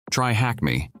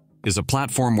Tryhackme is a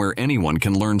platform where anyone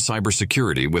can learn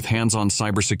cybersecurity with hands-on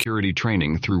cybersecurity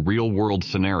training through real-world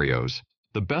scenarios.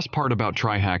 The best part about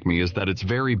Tryhackme is that it's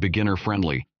very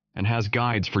beginner-friendly and has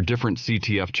guides for different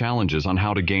CTF challenges on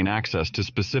how to gain access to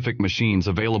specific machines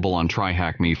available on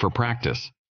Tryhackme for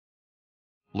practice.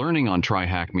 Learning on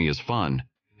Tryhackme is fun,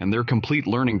 and their complete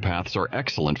learning paths are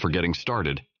excellent for getting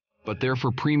started, but they're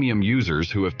for premium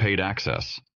users who have paid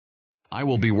access. I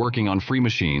will be working on free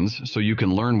machines, so you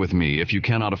can learn with me if you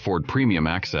cannot afford premium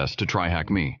access to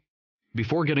Tryhackme.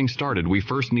 Before getting started, we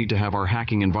first need to have our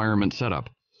hacking environment set up,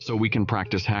 so we can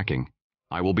practice hacking.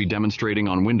 I will be demonstrating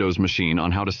on Windows machine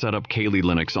on how to set up Kali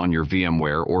Linux on your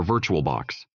VMware or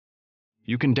VirtualBox.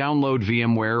 You can download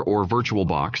VMware or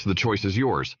VirtualBox, the choice is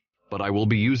yours, but I will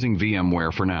be using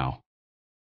VMware for now.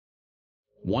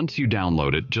 Once you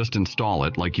download it, just install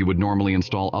it like you would normally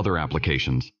install other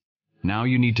applications. Now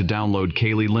you need to download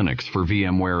Kali Linux for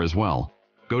VMware as well.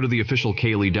 Go to the official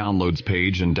Kali downloads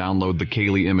page and download the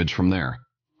Kali image from there.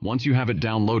 Once you have it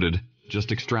downloaded,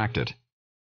 just extract it.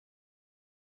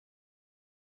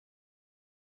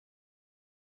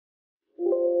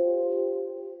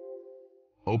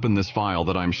 Open this file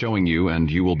that I'm showing you and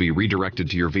you will be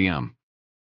redirected to your VM.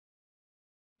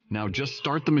 Now just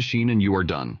start the machine and you are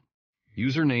done.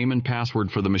 Username and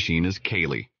password for the machine is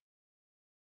Kali.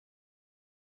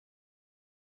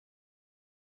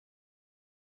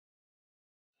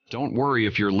 Don't worry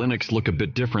if your Linux look a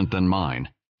bit different than mine.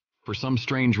 For some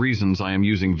strange reasons I am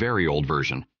using very old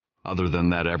version. Other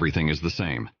than that, everything is the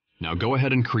same. Now go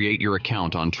ahead and create your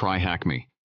account on Tryhackme.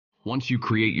 Once you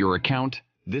create your account,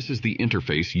 this is the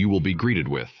interface you will be greeted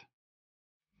with.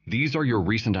 These are your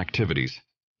recent activities,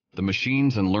 the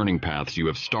machines and learning paths you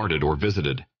have started or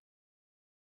visited.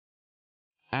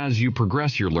 As you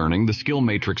progress your learning, the skill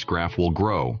matrix graph will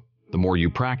grow. The more you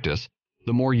practice,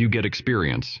 the more you get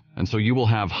experience, and so you will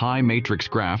have high matrix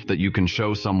graph that you can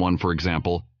show someone, for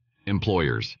example,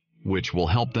 employers, which will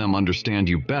help them understand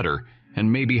you better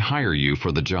and maybe hire you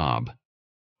for the job.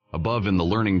 Above in the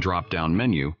learning drop-down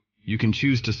menu, you can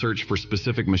choose to search for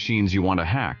specific machines you want to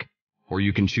hack, or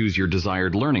you can choose your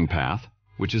desired learning path,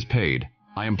 which is paid.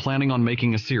 I am planning on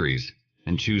making a series,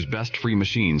 and choose best free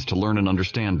machines to learn and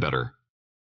understand better.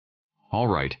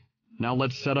 Alright. Now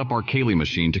let's set up our Kali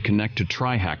machine to connect to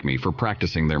Tryhackme for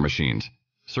practicing their machines.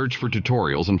 Search for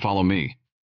tutorials and follow me.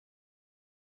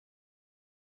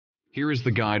 Here is the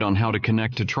guide on how to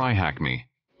connect to Tryhackme,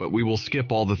 but we will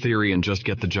skip all the theory and just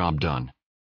get the job done.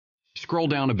 Scroll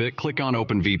down a bit, click on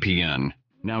Open VPN.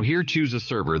 Now here choose a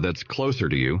server that's closer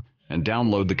to you and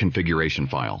download the configuration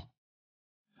file.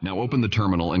 Now open the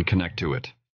terminal and connect to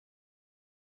it.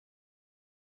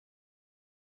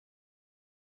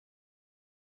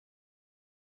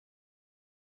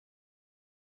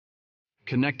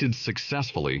 Connected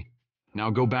successfully. Now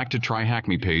go back to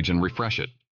Tryhackme page and refresh it,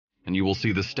 and you will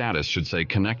see the status should say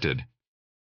connected.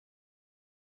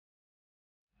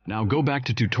 Now go back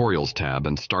to Tutorials tab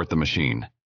and start the machine.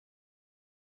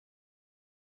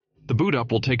 The boot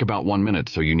up will take about 1 minute,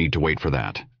 so you need to wait for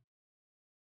that.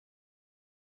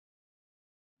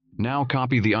 Now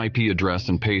copy the IP address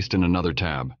and paste in another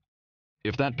tab.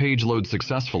 If that page loads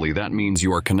successfully, that means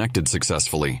you are connected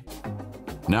successfully.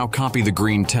 Now copy the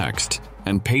green text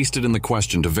and paste it in the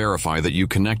question to verify that you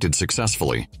connected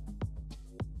successfully.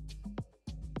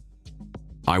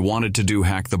 I wanted to do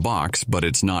Hack the Box, but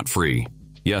it's not free.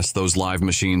 Yes, those live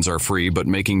machines are free, but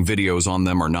making videos on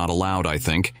them are not allowed, I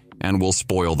think, and will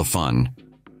spoil the fun.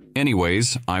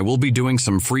 Anyways, I will be doing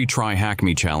some free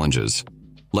Tryhackme challenges.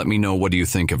 Let me know what do you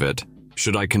think of it.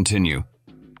 Should I continue?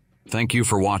 Thank you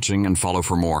for watching and follow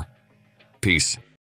for more. Peace.